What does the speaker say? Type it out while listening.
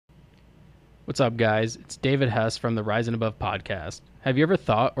What's up, guys? It's David Hess from the Rise and Above podcast. Have you ever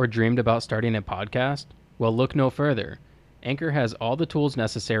thought or dreamed about starting a podcast? Well, look no further. Anchor has all the tools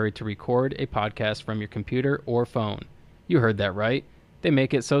necessary to record a podcast from your computer or phone. You heard that right. They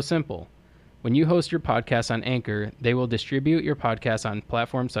make it so simple. When you host your podcast on Anchor, they will distribute your podcast on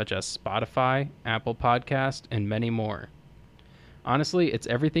platforms such as Spotify, Apple Podcast, and many more. Honestly, it's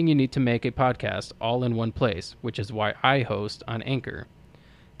everything you need to make a podcast all in one place, which is why I host on Anchor.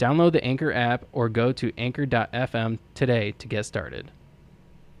 Download the Anchor app or go to anchor.fm today to get started.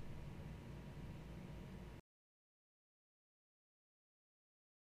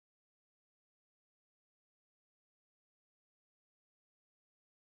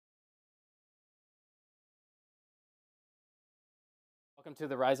 Welcome to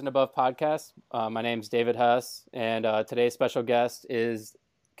the Rise and Above podcast. My name is David Hess, and today's special guest is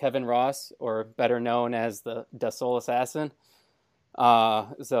Kevin Ross, or better known as the DaSoulAssassin.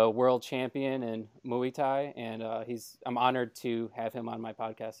 He's a world champion in Muay Thai, and I'm honored to have him on my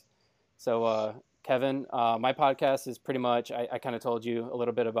podcast. So, Kevin, my podcast is pretty much, I kind of told you a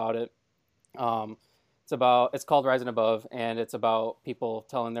little bit about it. It's called Rise and Above, and it's about people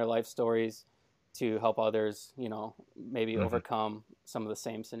telling their life stories to help others, maybe overcome some of the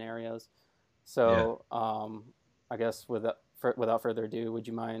same scenarios. So, I guess without further ado, would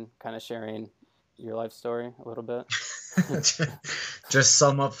you mind kind of sharing your life story a little bit? Just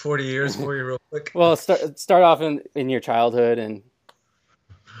sum up 40 years for you real quick. Well, start off in your childhood and.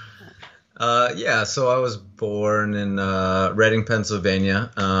 So I was born in Reading,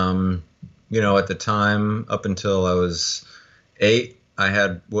 Pennsylvania. At the time, up until I was 8, I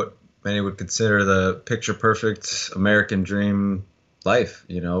had what many would consider the picture-perfect American dream life.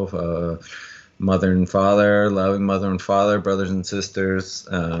 Mother and father, loving mother and father, brothers and sisters.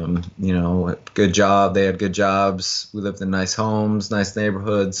 Good job. They had good jobs. We lived in nice homes, nice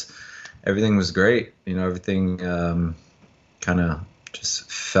neighborhoods. Everything was great. Everything kind of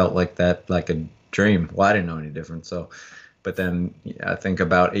just felt like that, like a dream. Well, I didn't know any different. But then I think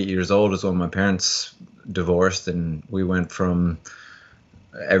about 8 years old is when my parents divorced, and we went from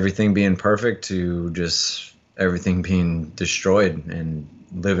everything being perfect to just everything being destroyed and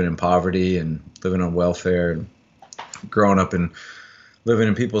living in poverty and living on welfare and growing up and living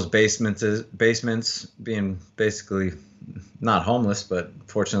in people's basements, being basically not homeless, but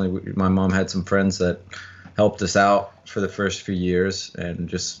fortunately my mom had some friends that helped us out for the first few years, and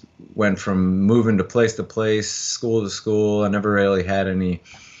just went from moving to place, school to school. I never really had any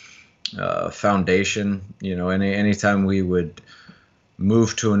foundation. Anytime we would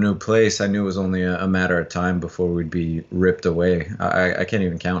move to a new place, I knew it was only a matter of time before we'd be ripped away. I can't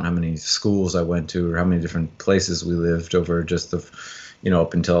even count how many schools I went to or how many different places we lived over just up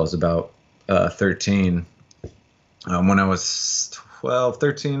until I was about 13. When I was 12,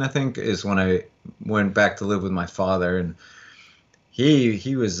 13, I think, is when I went back to live with my father, and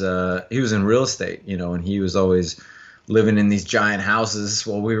he was in real estate, and he was always living in these giant houses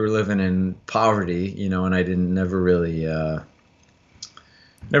while we were living in poverty, and I never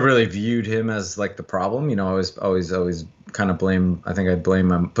really viewed him as like the problem. I was always kind of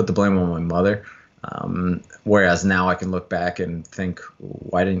put the blame on my mother. Whereas now I can look back and think,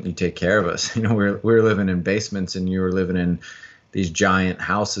 why didn't you take care of us? We were living in basements and you were living in these giant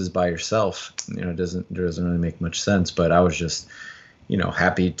houses by yourself. It doesn't really make much sense, but I was just,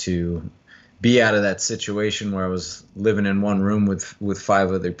 happy to be out of that situation where I was living in one room with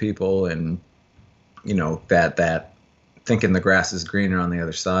 5 other people, and, that thinking the grass is greener on the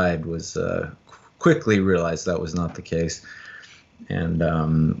other side was quickly realized that was not the case. And I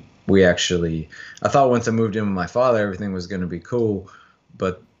thought once I moved in with my father, everything was going to be cool.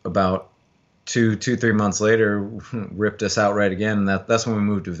 But about 3 months later, ripped us outright again. And that's when we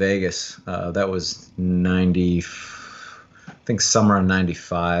moved to Vegas. That was I think summer of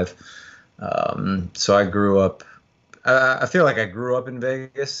 95. So I grew up. I feel like I grew up in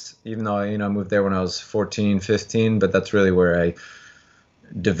Vegas, even though, I moved there when I was 14, 15, but that's really where I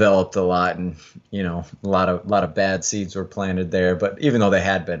developed a lot, and, a lot of bad seeds were planted there, but even though they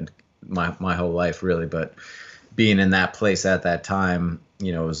had been my whole life really, but being in that place at that time,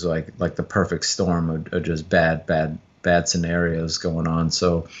 it was like the perfect storm of just bad scenarios going on.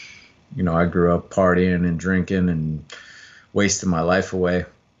 So, I grew up partying and drinking and wasting my life away.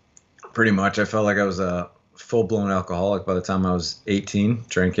 Pretty much, I felt like I was a full-blown alcoholic by the time I was 18.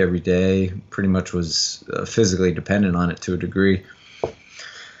 Drank every day, pretty much was physically dependent on it to a degree.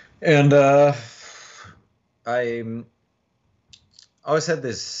 And I always had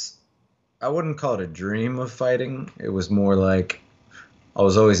this, I wouldn't call it a dream of fighting. It was more like I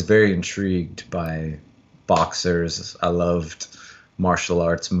was always very intrigued by boxers. I loved martial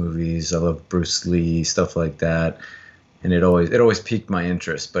arts movies. I love Bruce Lee, stuff like that. And it always piqued my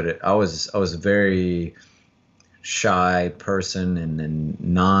interest. But I was a very shy person and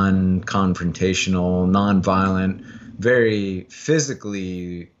non-confrontational, non-violent, very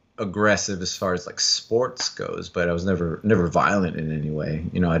physically aggressive as far as like sports goes, but I was never violent in any way.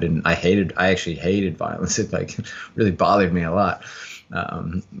 You know, I actually hated violence. It like really bothered me a lot.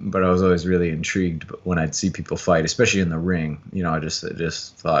 But I was always really intrigued when I'd see people fight, especially in the ring. You know, I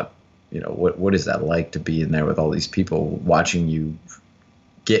just thought, you know, what is that like to be in there with all these people watching you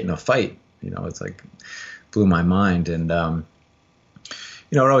get in a fight? You know, it's like blew my mind. And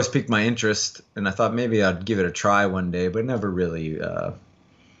you know, it always piqued my interest, and I thought maybe I'd give it a try one day, but never really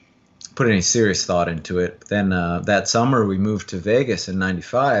put any serious thought into it. But then that summer we moved to Vegas in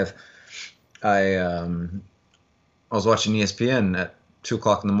 '95. I was watching ESPN at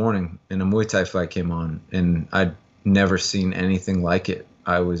 2:00 in the morning, and a Muay Thai fight came on, and I'd never seen anything like it.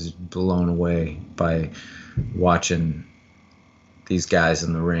 I was blown away by watching these guys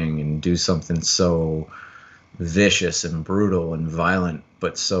in the ring and do something so vicious and brutal and violent,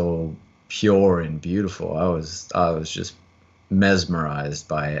 but so pure and beautiful. I was just mesmerized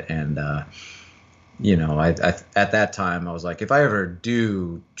by it. And you know, I at that time I was like, if I ever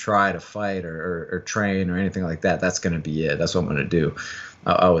do try to fight or train or anything like that, that's going to be it. That's what I'm going to do.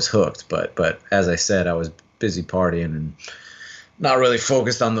 I was hooked. But as I said, I was busy partying and not really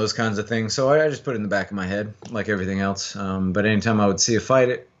focused on those kinds of things. So I just put it in the back of my head like everything else. But anytime I would see a fight,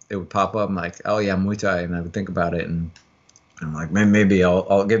 it would pop up. I'm like, oh yeah, Muay Thai, and I would think about it, and I'm like, maybe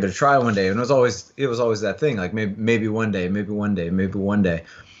I'll give it a try one day. And it was always that thing, like maybe one day, and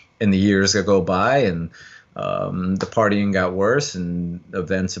the years go by, and the partying got worse, and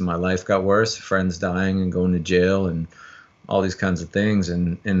events in my life got worse, friends dying and going to jail and all these kinds of things,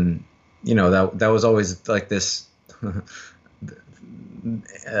 and you know, that was always like this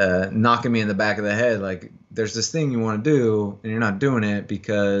knocking me in the back of the head, like there's this thing you want to do and you're not doing it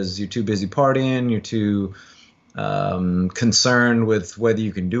because you're too busy partying, you're too concerned with whether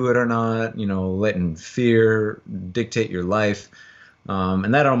you can do it or not, you know, letting fear dictate your life.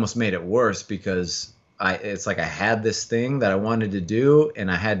 And that almost made it worse because it's like I had this thing that I wanted to do,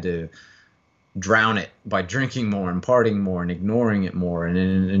 and I had to drown it by drinking more and partying more and ignoring it more.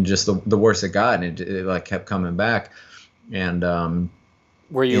 And just the worse it got, and it like kept coming back. And go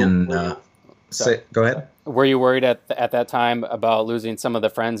ahead. Were you worried at that time about losing some of the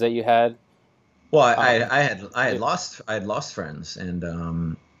friends that you had? Well, I had lost friends,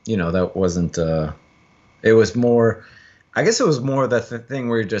 and you know, that wasn't. It was more. I guess it was more that thing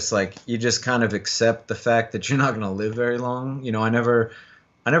where you're just like, you just kind of accept the fact that you're not going to live very long. You know, I never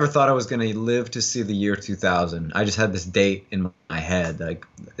thought I was going to live to see the year 2000. I just had this date in my head, like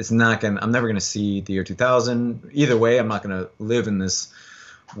I'm never going to see the year 2000. Either way, I'm not going to live in this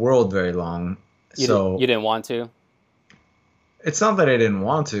world very long. You didn't want to? It's not that I didn't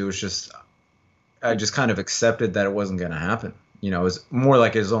want to. It's just I just kind of accepted that it wasn't going to happen. You know, it was more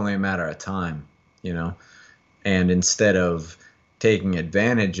like it was only a matter of time, you know. And instead of taking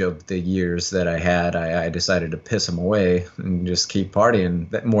advantage of the years that I had, I decided to piss them away and just keep partying.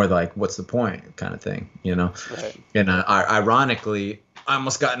 That more like, what's the point kind of thing, you know? Right. And ironically, I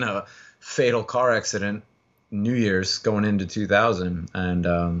almost got in a fatal car accident New Year's going into 2000.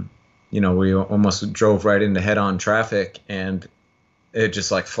 And, you know, we almost drove right into head-on traffic, and it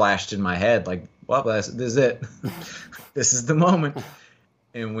just like flashed in my head like, well, this is it. This is the moment.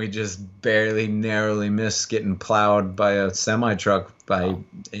 And we just barely, narrowly missed getting plowed by a semi-truck by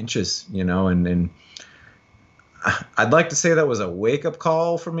inches, you know. And I'd like to say that was a wake-up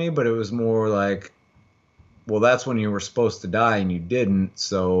call for me, but it was more like, well, that's when you were supposed to die and you didn't,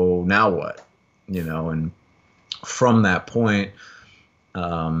 so now what? You know, and from that point,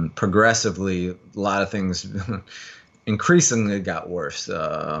 progressively, a lot of things increasingly got worse.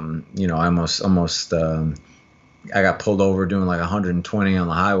 You know, I got pulled over doing like 120 on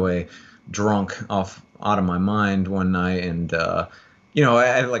the highway, drunk out of my mind one night. And, you know, I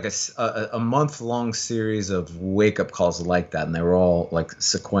had like a month-long series of wake-up calls like that, and they were all like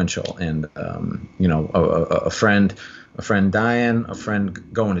sequential. And, you know, a friend dying, a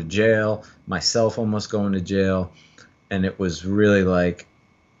friend going to jail, myself almost going to jail. And it was really like,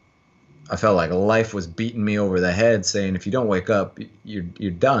 I felt like life was beating me over the head saying, if you don't wake up,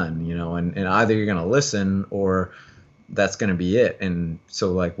 you're done, you know, and either you're going to listen or that's going to be it. And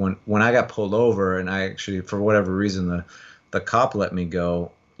so like when I got pulled over, and I actually, for whatever reason, the cop let me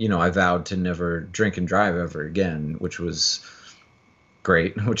go, you know, I vowed to never drink and drive ever again, which was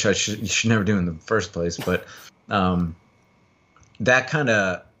great, which you should never do in the first place. But that kind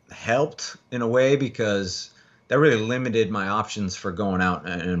of helped in a way, because that really limited my options for going out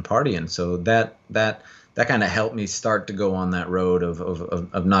and partying. So that kind of helped me start to go on that road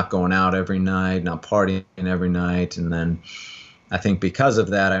of not going out every night, not partying every night. And then I think because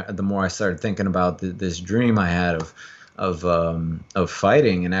of that, the more I started thinking about this dream I had of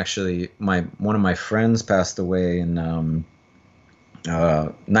fighting. And actually, one of my friends passed away in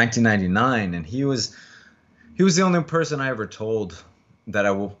 1999, and he was the only person I ever told that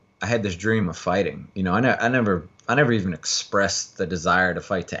I had this dream of fighting. You know, I never even expressed the desire to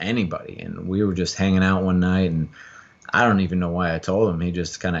fight to anybody. And we were just hanging out one night, and I don't even know why I told him. He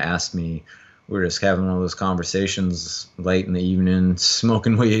just kind of asked me. We were just having one of those conversations late in the evening,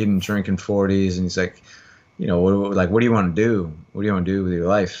 smoking weed and drinking 40s. And he's like, you know, what do you want to do? What do you want to do with your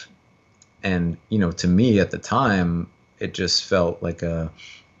life? And, you know, to me at the time, it just felt like a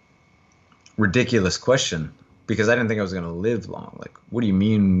ridiculous question, because I didn't think I was going to live long. Like, what do you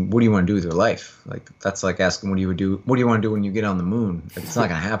mean? What do you want to do with your life? Like, that's like asking, what do you want to do when you get on the moon? Like, it's not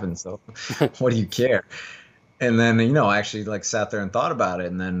going to happen. So what do you care? And then, you know, I actually like sat there and thought about it.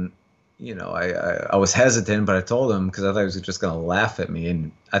 And then, you know, I was hesitant, but I told him because I thought he was just going to laugh at me.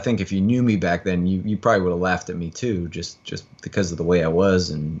 And I think if you knew me back then, you probably would have laughed at me too, just because of the way I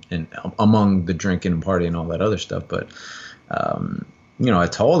was and among the drinking and partying and all that other stuff. But, you know, I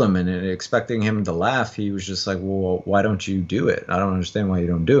told him, and expecting him to laugh, he was just like, well, why don't you do it? I don't understand why you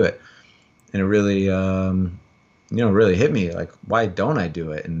don't do it. And it really, you know, really hit me, like, why don't I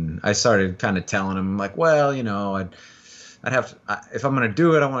do it? And I started kind of telling him, like, well, you know, I'd have to, if I'm going to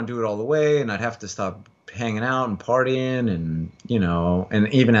do it, I want to do it all the way, and I'd have to stop hanging out and partying. And, you know, and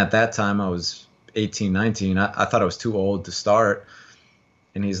even at that time, I was 18, 19. I thought I was too old to start.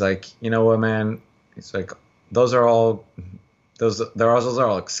 And he's like, you know what, man? He's like, those are all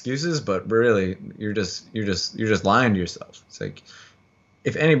excuses, but really you're just lying to yourself. It's like,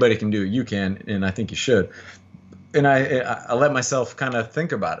 if anybody can do it, you can, and I think you should. And I let myself kind of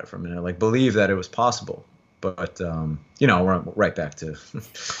think about it for a minute, like believe that it was possible. But you know, we're right back to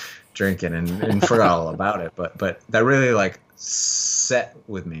drinking and forgot all about it. But that really like set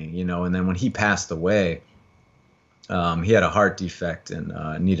with me, you know. And then when he passed away, he had a heart defect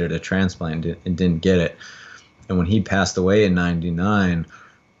and needed a transplant and didn't get it. And when he passed away in '99,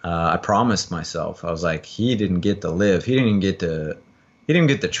 I promised myself, I was like, he didn't get to live. He didn't get to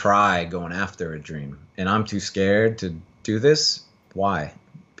try going after a dream. And I'm too scared to do this. Why?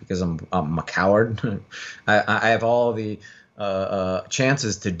 Because I'm a coward. I have all the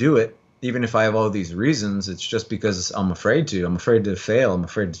chances to do it. Even if I have all these reasons, it's just because I'm afraid to. I'm afraid to fail. I'm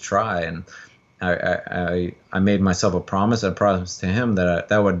afraid to try. And I made myself a promise. I promised to him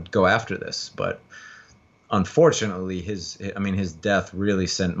that I would go after this. But unfortunately, his death really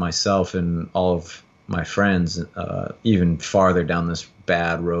sent myself and all of my friends even farther down this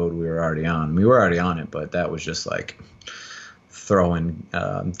bad road we were already on. We were already on it, but that was just like throwing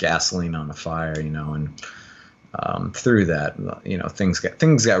gasoline on the fire, you know. And through that, you know, things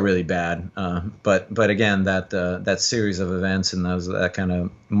got really bad. But again, that series of events and that kind of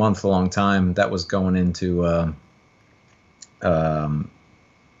month-long time that was going into what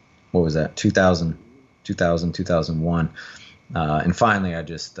was that, 2001, and finally I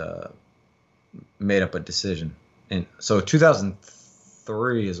just made up a decision. And so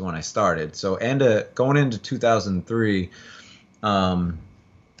 2003 is when I started. So going into 2003, I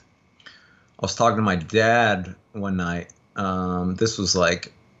was talking to my dad one night. This was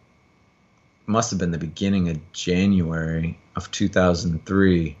like, must have been the beginning of January of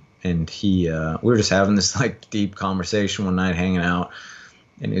 2003, and we were just having this like deep conversation one night, hanging out.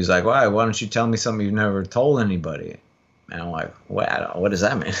 And he was like, why don't you tell me something you've never told anybody? And I'm like, what does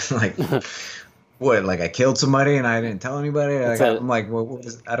that mean? Like, what, like I killed somebody and I didn't tell anybody? I'm like, well,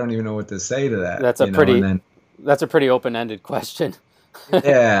 I don't even know what to say to that. That's a pretty open-ended question.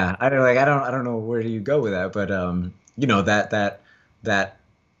 Yeah. I don't know where do you go with that, but, you know, that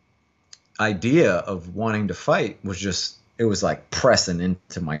idea of wanting to fight it was like pressing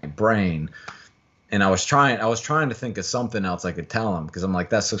into my brain. And I was trying to think of something else I could tell him, because I'm like,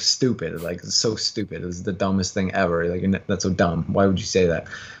 that's so stupid. Like, it's so stupid. It's the dumbest thing ever. Like, that's so dumb. Why would you say that?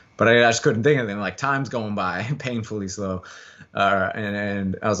 But I just couldn't think of anything. Like, time's going by painfully slow.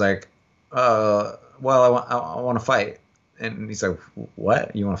 And I was like, well, I want to fight. And he's like,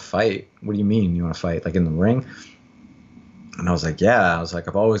 what? You want to fight? What do you mean you want to fight? Like in the ring? And I was like, yeah. I was like,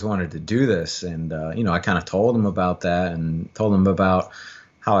 I've always wanted to do this. And, you know, I kind of told him about that and told him about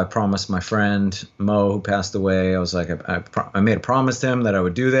how I promised my friend Mo, who passed away. I was like, I made a promise to him that I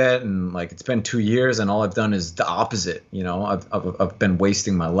would do that, and like it's been 2 years, and all I've done is the opposite. You know, I've been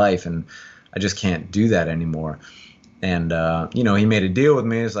wasting my life, and I just can't do that anymore. And you know, he made a deal with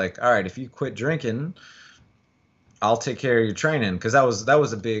me. It's like, all right, if you quit drinking, I'll take care of your training, because that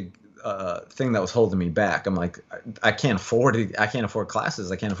was a big thing that was holding me back. I'm like, I can't afford it. I can't afford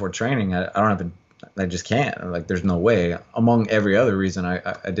classes. I can't afford training. I don't have. I just can't. I'm like, there's no way. Among every other reason, I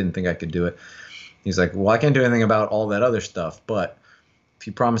didn't think I could do it. He's like, well, I can't do anything about all that other stuff, but if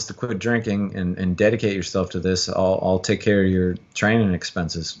you promise to quit drinking and dedicate yourself to this, I'll take care of your training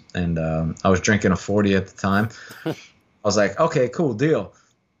expenses. And I was drinking a 40 at the time. I was like, okay, cool, deal.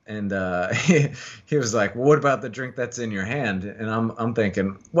 And he was like, well, what about the drink that's in your hand? And I'm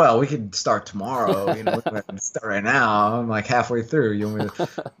thinking, well, we could start tomorrow. You know, we can start right now. I'm like halfway through. You want me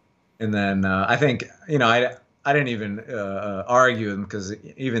to? And then I think, you know, I didn't even argue with him, because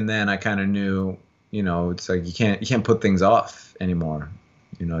even then I kind of knew, you know, it's like you can't put things off anymore.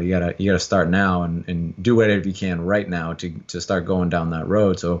 You know, you gotta start now and do whatever you can right now to start going down that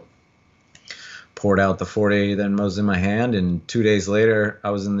road. So poured out the 40 then was in my hand, and 2 days later I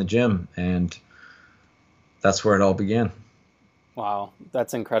was in the gym, and that's where it all began. Wow,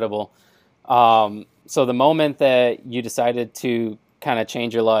 that's incredible. So the moment that you decided to kind of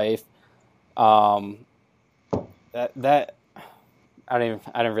change your life, that I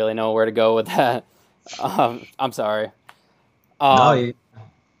don't really know where to go with that. I'm sorry. No,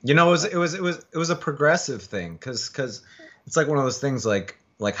 you know, it was a progressive thing, because it's like one of those things like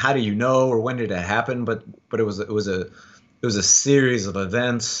how do you know, or when did it happen? But it was a series of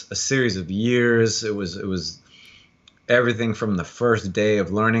events, a series of years. It was everything from the first day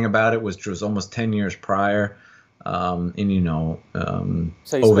of learning about it, which was almost 10 years prior. And you know,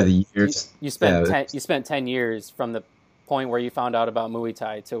 so over the years, you spent 10 years from the point where you found out about Muay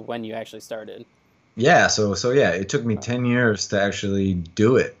Thai to when you actually started. Yeah, so yeah, it took me 10 years to actually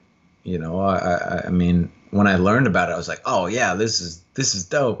do it. You know, I mean, when I learned about it, I was like, oh yeah, this is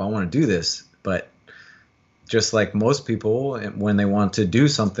dope. I want to do this. But just like most people, when they want to do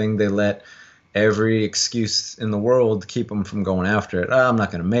something, they let every excuse in the world keep them from going after it. Oh, I'm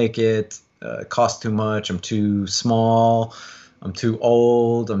not going to make it. It costs too much. I'm too small. I'm too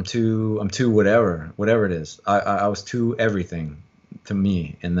old. I'm too whatever it is. I was too everything to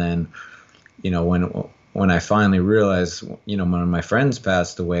me. And then, you know, when I finally realized, you know, when my friends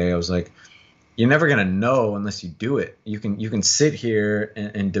passed away, I was like, you're never going to know unless you do it. You can sit here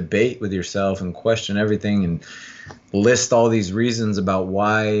and debate with yourself and question everything and list all these reasons about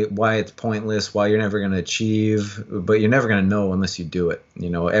why it's pointless, why you're never going to achieve, but you're never going to know unless you do it.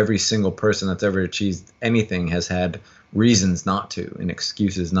 You know, every single person that's ever achieved anything has had reasons not to, and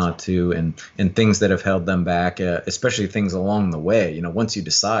excuses not to, and things that have held them back, especially things along the way. You know, once you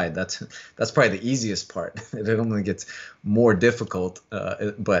decide, that's probably the easiest part. It only gets more difficult,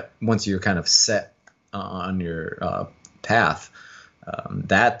 but once you're kind of set on your path,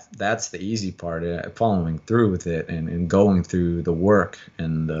 that's the easy part, following through with it and going through the work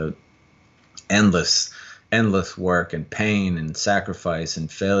and the endless work and pain and sacrifice and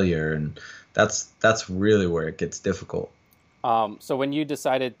failure, and that's really where it gets difficult. So when you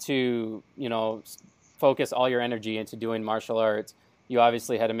decided to, you know, focus all your energy into doing martial arts, you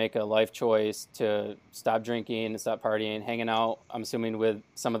obviously had to make a life choice to stop drinking and stop partying, hanging out, I'm assuming, with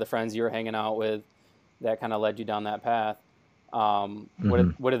some of the friends you were hanging out with that kind of led you down that path.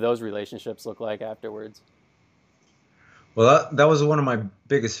 What did those relationships look like afterwards? Well, that was one of my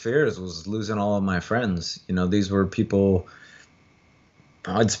biggest fears, was losing all of my friends. You know, these were people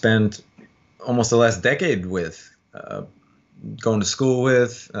I'd spent almost the last decade with, going to school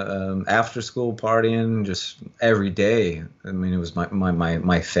with, after school partying, just every day. I mean, it was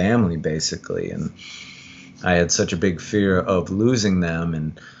my family basically, and I had such a big fear of losing them.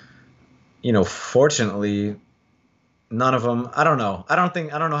 And you know, fortunately, none of them, I don't know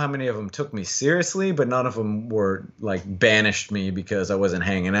how many of them took me seriously, but none of them were like banished me because I wasn't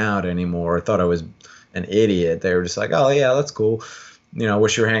hanging out anymore, or thought I was an idiot. They were just like, oh yeah, that's cool. You know, I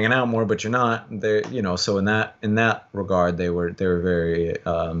wish you were hanging out more, but you're not. They, you know, so in that regard, they were very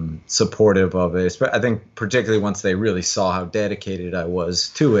supportive of it. I think particularly once they really saw how dedicated I was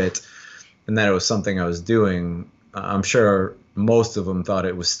to it, and that it was something I was doing. I'm sure most of them thought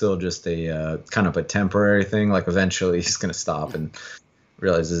it was still just a kind of a temporary thing. Like eventually he's going to stop and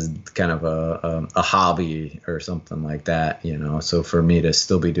realize this is kind of a hobby or something like that. You know, so for me to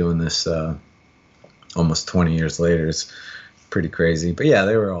still be doing this almost 20 years later is pretty crazy. But yeah,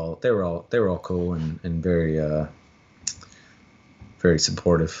 they were all cool and very very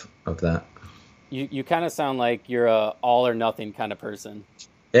supportive of that. You kind of sound like you're a all or nothing kind of person.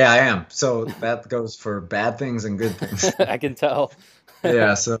 Yeah, I am. So that goes for bad things and good things. I can tell.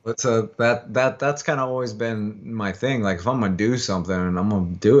 Yeah, so that's kind of always been my thing. Like if I'm gonna do something, I'm gonna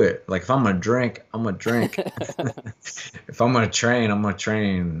do it. Like if I'm gonna drink, I'm gonna drink. If I'm gonna train, I'm gonna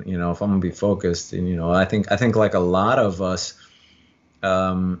train. If I'm gonna be focused, and I think like a lot of us,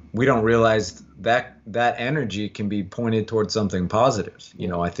 we don't realize that energy can be pointed towards something positive.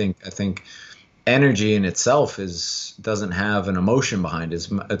 Yeah. I think energy in itself doesn't have an emotion behind it.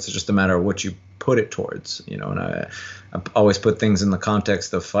 It's just a matter of what you put it towards. And I always put things in the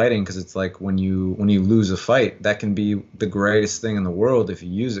context of fighting, because it's like when you lose a fight, that can be the greatest thing in the world if you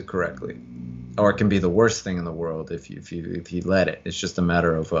use it correctly, or it can be the worst thing in the world if you let it. It's just a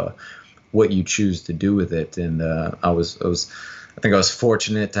matter of what you choose to do with it. And I think I was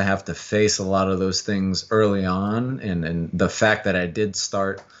fortunate to have to face a lot of those things early on, and the fact that I did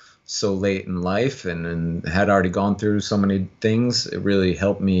start so late in life and had already gone through so many things, it really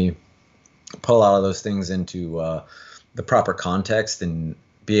helped me pull all of those things into the proper context and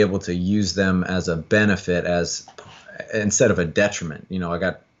be able to use them as a benefit, as instead of a detriment. I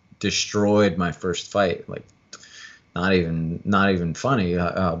got destroyed my first fight, like not even funny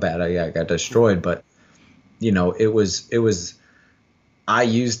how bad I got destroyed, but it was I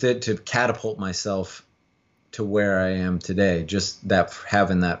used it to catapult myself to where I am today. Just that,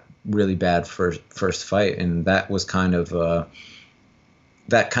 having that really bad first fight, and that was kind of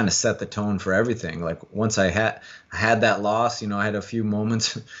set the tone for everything. Like once I had that loss, I had a few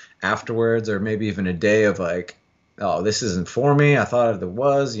moments afterwards, or maybe even a day of like, oh, this isn't for me. I thought it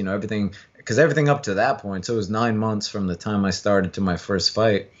was, everything, because everything up to that point. So it was 9 months from the time I started to my first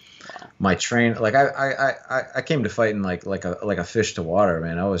fight. My train, like I came to fighting like a fish to water,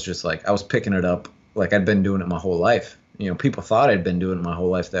 man. I was just like, I was picking it up like I'd been doing it my whole life. People thought I'd been doing it my whole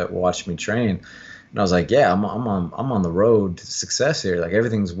life that watched me train, and I was like, yeah, I'm on the road to success here. Like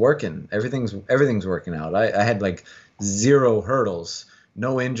everything's working, everything's working out. I had like zero hurdles,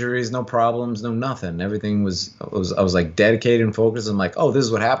 no injuries, no problems, no nothing. Everything I was like dedicated and focused. I'm like, oh, this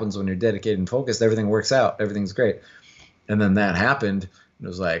is what happens when you're dedicated and focused. Everything works out. Everything's great. And then that happened, and it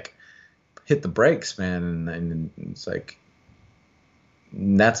was like, hit the brakes, man. And it's like,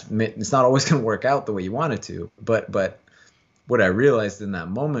 it's not always going to work out the way you want it to. But what I realized in that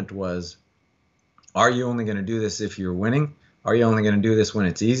moment was, are you only going to do this if you're winning? Are you only going to do this when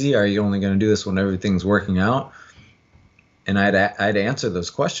it's easy? Are you only going to do this when everything's working out? And I had to answer those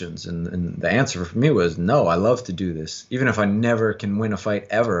questions. And the answer for me was, no, I love to do this. Even if I never can win a fight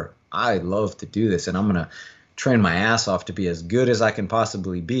ever, I love to do this. And I'm going to train my ass off to be as good as I can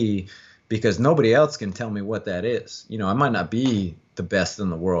possibly be, because nobody else can tell me what that is. I might not be the best in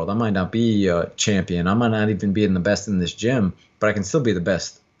the world. I might not be a champion. I might not even be the best in this gym, but I can still be the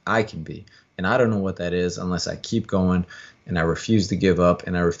best I can be. And I don't know what that is unless I keep going, and I refuse to give up,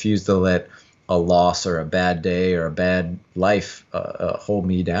 and I refuse to let a loss or a bad day or a bad life hold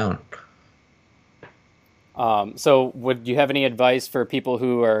me down. So would you have any advice for people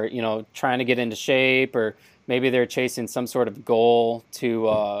who are, trying to get into shape, or maybe they're chasing some sort of goal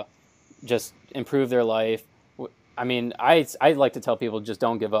to just improve their life? I mean, I like to tell people, just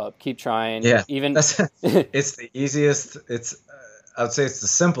don't give up, keep trying. Yeah, Even it's the easiest. I would say it's the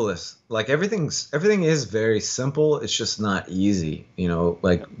simplest. Like everything is very simple. It's just not easy.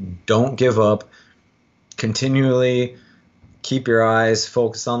 Like don't give up. Continually keep your eyes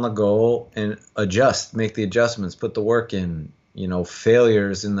focused on the goal and adjust. Make the adjustments. Put the work in.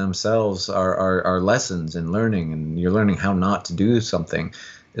 Failures in themselves are lessons in learning, and you're learning how not to do something.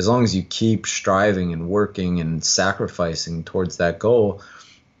 As long as you keep striving and working and sacrificing towards that goal,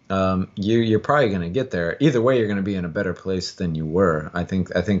 you're probably going to get there. Either way, you're going to be in a better place than you were. I think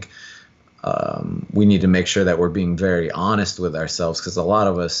we need to make sure that we're being very honest with ourselves, because a lot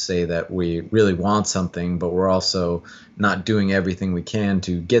of us say that we really want something, but we're also not doing everything we can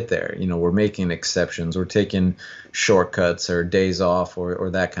to get there. We're making exceptions. We're taking shortcuts or days off or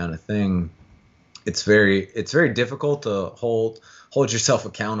that kind of thing. It's very difficult to hold yourself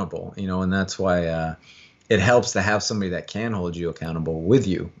accountable, and that's why it helps to have somebody that can hold you accountable with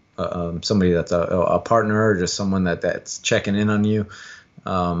you, somebody that's a partner, or just someone that's checking in on you.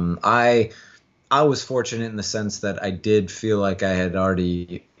 I was fortunate in the sense that I did feel like I had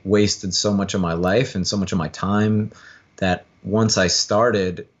already wasted so much of my life and so much of my time that once I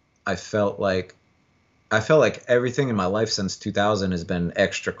started, I felt like everything in my life since 2000 has been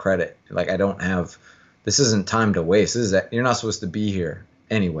extra credit. Like this isn't time to waste. You're not supposed to be here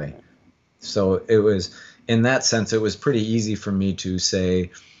anyway. So it was, in that sense, it was pretty easy for me to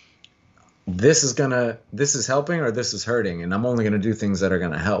say, this is helping or this is hurting, and I'm only going to do things that are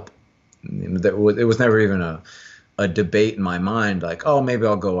going to help. It was never even a a debate in my mind, like, oh, maybe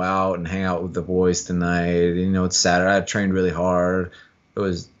I'll go out and hang out with the boys tonight. It's Saturday. I trained really hard. It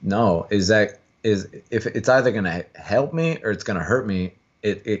was no. If it's either gonna help me or it's gonna hurt me,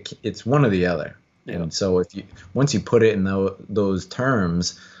 it's one or the other. Yeah. And so once you put it in those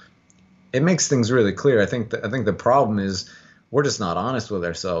terms, it makes things really clear. I think the problem is we're just not honest with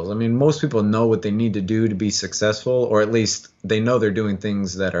ourselves. I mean, most people know what they need to do to be successful, or at least they know they're doing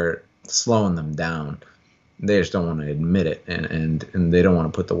things that are slowing them down. They just don't want to admit it, and they don't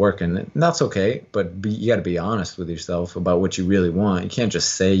want to put the work in. And that's okay, but you got to be honest with yourself about what you really want. You can't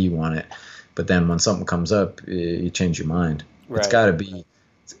just say you want it, but then when something comes up, you change your mind. Right. It's got to be.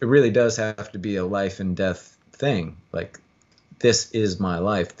 It really does have to be a life and death thing. Like, this is my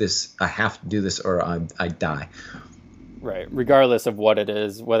life. I have to do this or I die. Right. Regardless of what it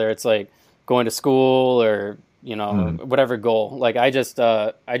is, whether it's like going to school or, whatever goal. Like I just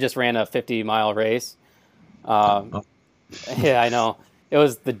ran a 50-mile race. Yeah, I know. It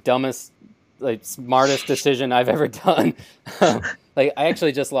was the dumbest, like smartest decision I've ever done. Like I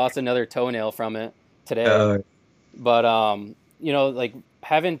actually just lost another toenail from it today. But, like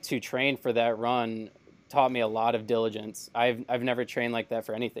having to train for that run taught me a lot of diligence. I've never trained like that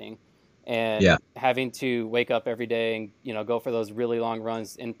for anything. And having to wake up every day and, go for those really long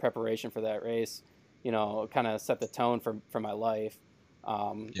runs in preparation for that race, kind of set the tone for my life,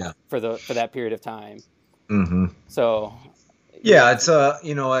 for that period of time. Mm-hmm. So, it's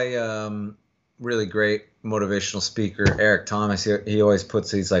really great motivational speaker, Eric Thomas. He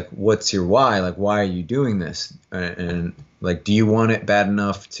always he's like, what's your why? Like, why are you doing this? And like, do you want it bad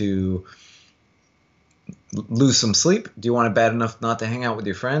enough to lose some sleep? Do you want it bad enough not to hang out with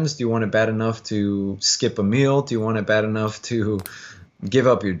your friends? Do you want it bad enough to skip a meal? Do you want it bad enough to give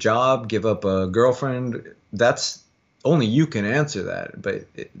up your job, give up a girlfriend? That's only you can answer that. But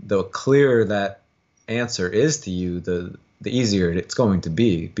the clearer that answer is to you, the easier it's going to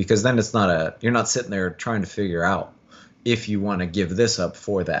be, because then you're not sitting there trying to figure out if you want to give this up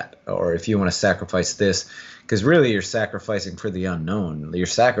for that, or if you want to sacrifice this, because really you're sacrificing for the unknown. You're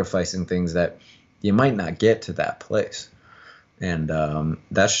sacrificing things that you might not get to that place. And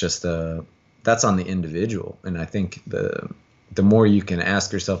that's on the individual. And I think the more you can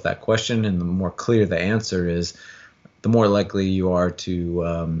ask yourself that question and the more clear the answer is, the more likely you are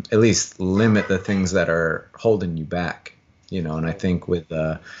to at least limit the things that are holding you back. And I think with,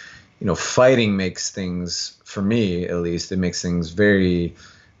 fighting makes things, for me at least, it makes things very,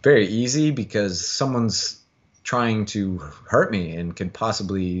 very easy, because someone's trying to hurt me and could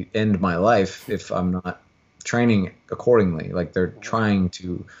possibly end my life if I'm not training accordingly. Like, they're trying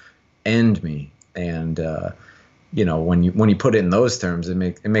to end me. And, when you put it in those terms, it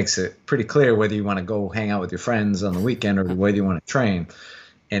makes it pretty clear whether you want to go hang out with your friends on the weekend or whether you want to train.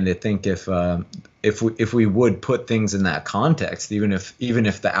 And I think if we would put things in that context, even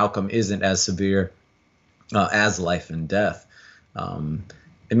if the outcome isn't as severe as life and death,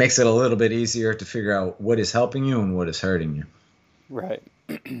 it makes it a little bit easier to figure out what is helping you and what is hurting you. Right.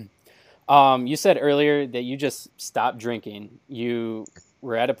 You said earlier that you just stopped drinking. You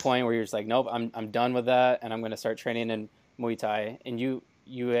were at a point where you're just like, nope, I'm done with that, and I'm going to start training in Muay Thai. And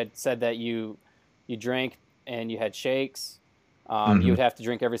you had said that you drank and you had shakes. You would have to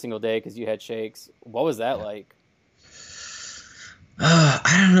drink every single day because you had shakes. What was that like?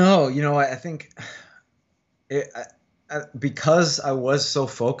 I don't know. I think because I was so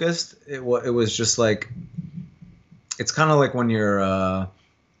focused, it was just like, it's kind of like when you're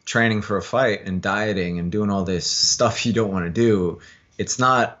training for a fight and dieting and doing all this stuff you don't want to do. It's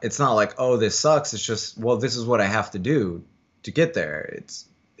not like, oh, this sucks. It's just, well, this is what I have to do to get there.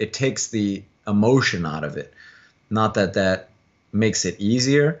 It takes the emotion out of it. Not that makes it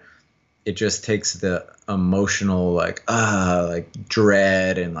easier. It just takes the emotional, like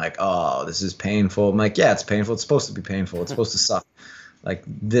dread and like, oh, this is painful. I'm like, yeah, it's painful. It's supposed to be painful. It's supposed to suck. Like,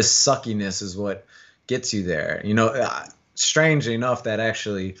 this suckiness is what gets you there. Strangely enough, that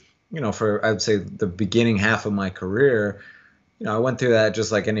actually, for, I would say, the beginning half of my career, I went through that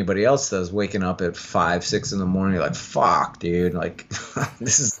just like anybody else does, waking up at 5, 6 in the morning, like, fuck, dude, like,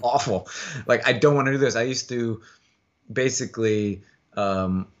 this is awful. Like, I don't want to do this. I used to basically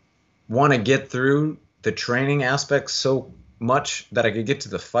want to get through the training aspect so much that I could get to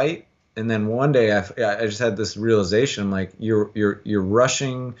the fight. And then one day I just had this realization. I'm like, you're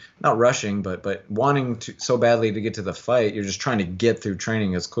rushing, not rushing, but wanting to so badly to get to the fight. You're just trying to get through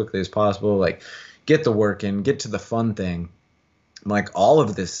training as quickly as possible, like get the work in, get to the fun thing. I'm like, all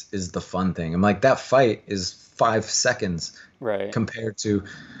of this is the fun thing. I'm like, that fight is 5 seconds, right, compared to,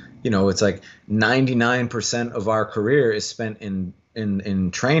 it's like 99% of our career is spent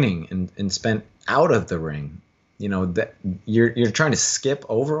in training and spent out of the ring. that you're trying to skip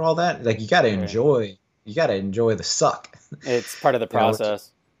over all that. Like you got to Right. enjoy the suck. It's part of the Which,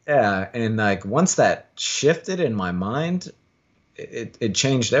 process. yeah, and like once that shifted in my mind, it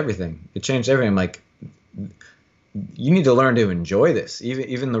changed everything. It changed everything. Like you need to learn to enjoy this,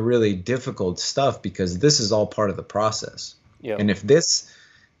 even the really difficult stuff, because this is all part of the process. Yep. And if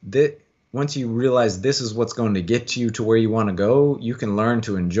that once you realize this is what's going to get you to where you want to go, you can learn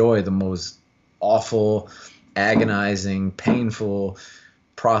to enjoy the most awful, agonizing, painful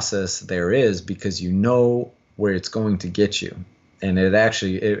process there is, because you know where it's going to get you. And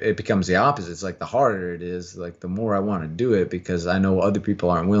it becomes the opposite. It's like the harder it is, like the more I want to do it, because I know other people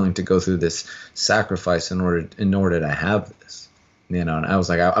aren't willing to go through this sacrifice in order to have this. And I was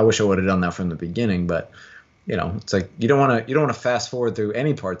like, I wish I would have done that from the beginning, but it's like you don't want to fast forward through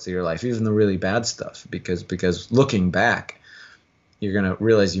any parts of your life, even the really bad stuff, because looking back, you're gonna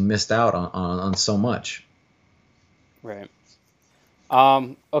realize you missed out on so much. Right.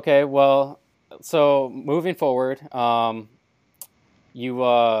 Okay. Well, so moving forward, you're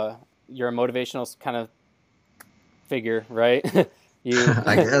a motivational kind of figure, right? you.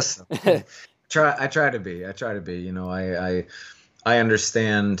 I guess. I try to be. I try to be. I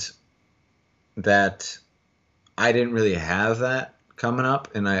understand that I didn't really have that coming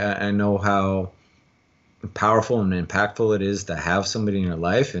up, and I know how powerful and impactful it is to have somebody in your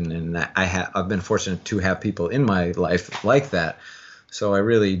life, and I've been fortunate to have people in my life like that. So I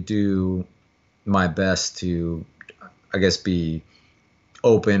really do my best to, I guess, be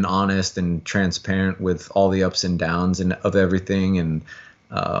open, honest, and transparent with all the ups and downs and of everything. And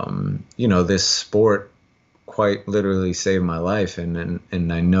this sport quite literally saved my life, and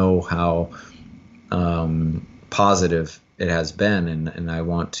I know how positive it has been, and I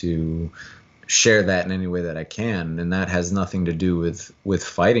want to share that in any way that I can. And that has nothing to do with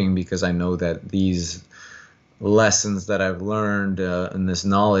fighting, because I know that these lessons that I've learned and this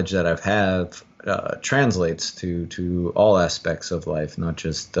knowledge that I've had translates to all aspects of life, not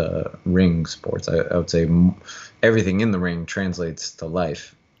just ring sports. I would say everything in the ring translates to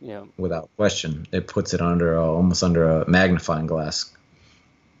life. Yeah. Without question. It puts it almost under a magnifying glass.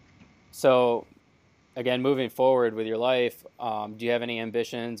 So, again, moving forward with your life, do you have any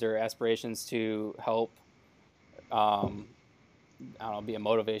ambitions or aspirations to help, um, I don't know, be a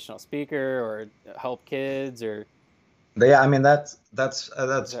motivational speaker or help kids or? Yeah, I mean that's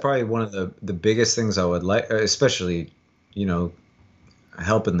That, probably one of the biggest things I would like, especially you know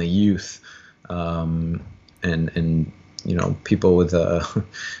helping the youth, and people with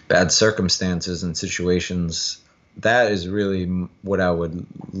bad circumstances and situations. That is really what I would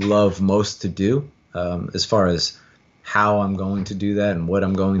love most to do. As far as how I'm going to do that and what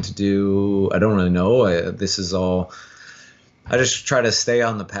I'm going to do, I don't really know. This is all. I just try to stay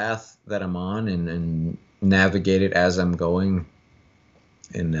on the path that I'm on, and navigate it as I'm going,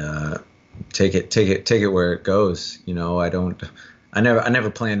 and take it where it goes. I never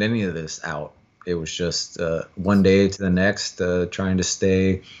planned any of this out. It was just one day to the next, trying to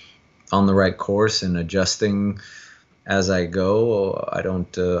stay on the right course and adjusting as I go. I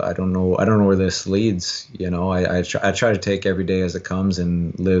don't know where this leads. I try to take every day as it comes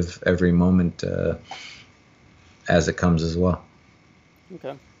and live every moment as it comes as well.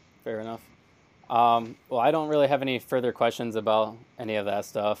 okay, fair enough. Well, I don't really have any further questions about any of that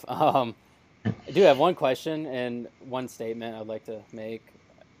stuff. I do have one question and one statement I'd like to make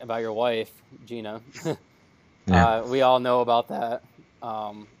about your wife, Gina. Yeah. We all know about that,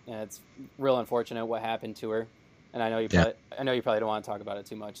 and it's real unfortunate what happened to her. And Yeah. I know you probably don't want to talk about it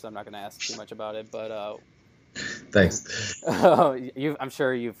too much, so I'm not going to ask too much about it. But Thanks. I'm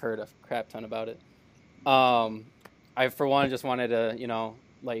sure you've heard a crap ton about it. I, for one, just wanted to,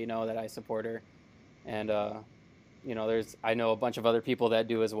 let you know that I support her, and I know a bunch of other people that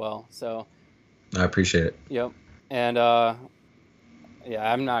do as well. So, I appreciate it. yep, and yeah,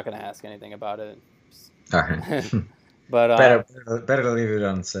 I'm not going to ask anything about it. All right. But Better to leave it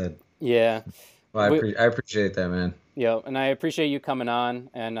unsaid. yeah, Well, I appreciate that, man. yeah, and I appreciate you coming on.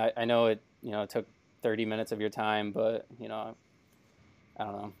 And I know it, took 30 minutes of your time, but I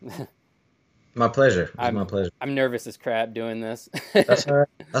don't know. My pleasure. It's my pleasure. I'm nervous as crap doing this. That's all right.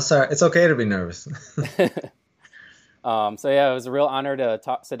 That's all right. It's okay to be nervous. So yeah, it was a real honor to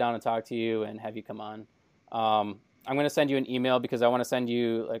sit down and talk to you and have you come on. I'm going to send you an email because I want to send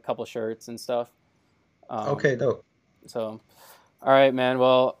you a couple shirts and stuff. Okay, dope. So, all right, man.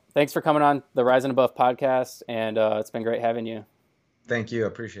 Well, thanks for coming on the Rise and Above podcast, and it's been great having you. Thank you. I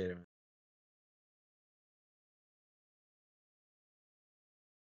appreciate it.